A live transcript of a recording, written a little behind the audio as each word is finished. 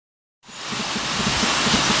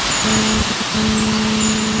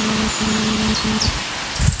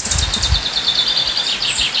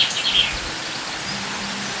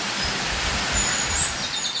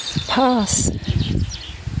Paths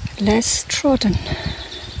less trodden.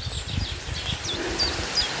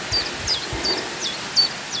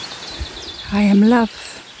 I am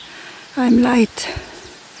love, I am light,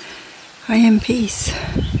 I am peace,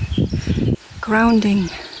 grounding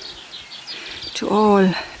to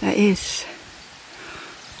all there is,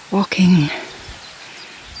 walking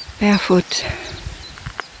barefoot,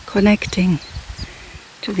 connecting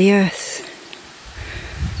to the earth.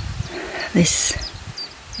 This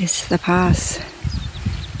is the path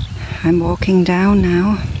I'm walking down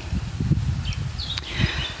now.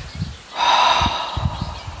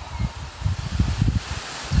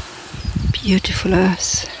 Beautiful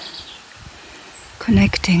earth,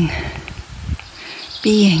 connecting,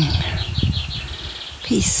 being,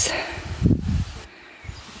 peace,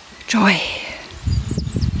 joy,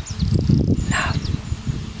 love.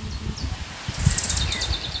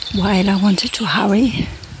 While I wanted to hurry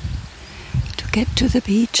to get to the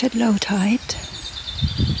beach at low tide,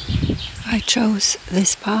 I chose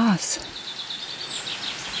this path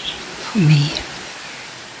for me,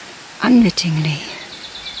 unwittingly,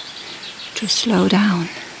 to slow down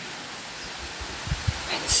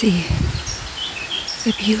and see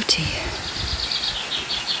the beauty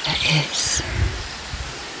there is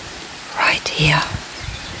right here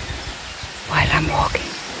while I'm walking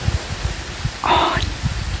on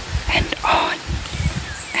and on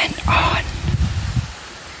and on.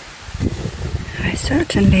 I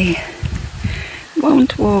certainly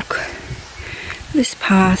won't walk this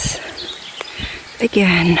path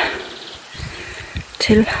again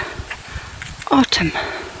till autumn.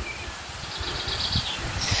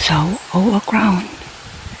 So overgrown,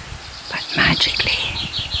 but magically.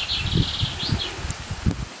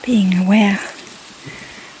 Being aware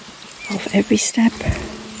of every step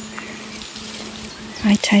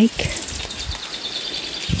I take,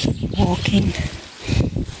 walking,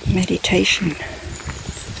 meditation,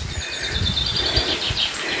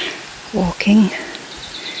 walking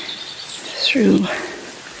through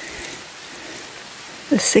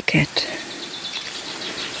the thicket,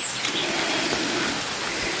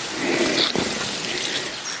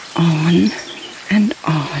 on and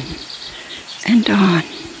on and on,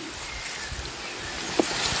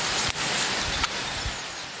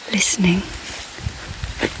 listening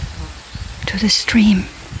to the stream,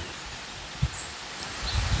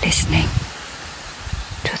 listening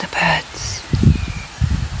to the birds,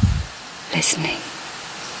 listening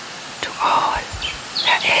to all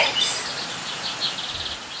there is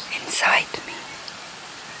inside me,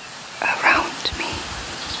 around me.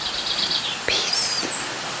 Peace.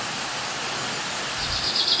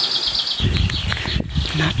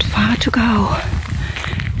 Not far to go,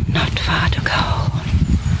 not far to go.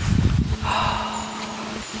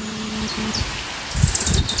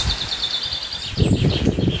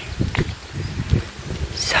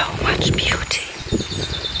 So much beauty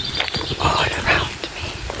all around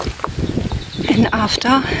me. And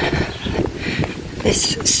after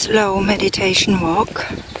this slow meditation walk,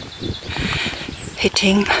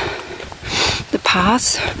 hitting the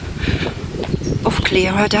path of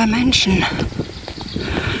clearer dimension,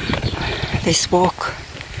 this walk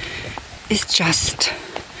is just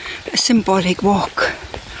a symbolic walk.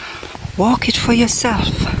 Walk it for yourself.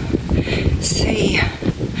 See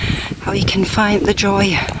how you can find the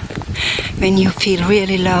joy when you feel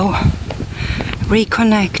really low.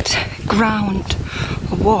 Reconnect, ground,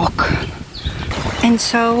 walk. And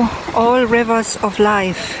so all rivers of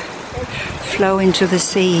life flow into the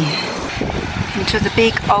sea, into the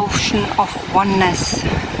big ocean of oneness.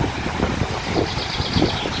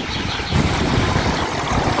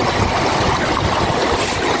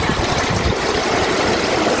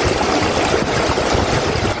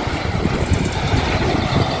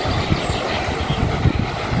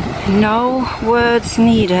 No words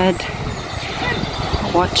needed.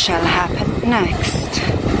 What shall happen next?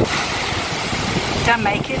 Did I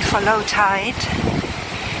make it for low tide?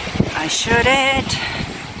 I sure did.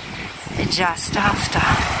 Just after.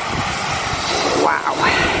 Wow.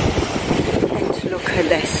 And look at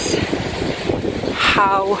this.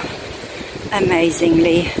 How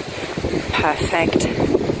amazingly perfect.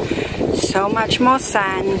 So much more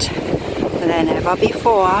sand than ever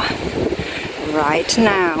before. Right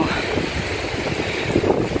now.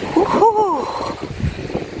 Woohoo!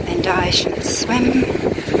 And I shall swim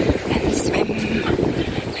and swim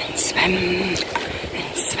and swim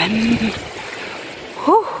and swim.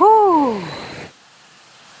 Woohoo!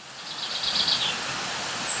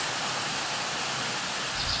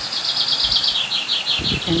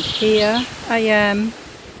 And here I am,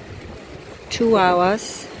 2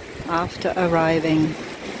 hours after arriving.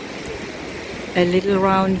 A little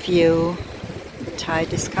round view, the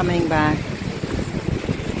tide is coming back.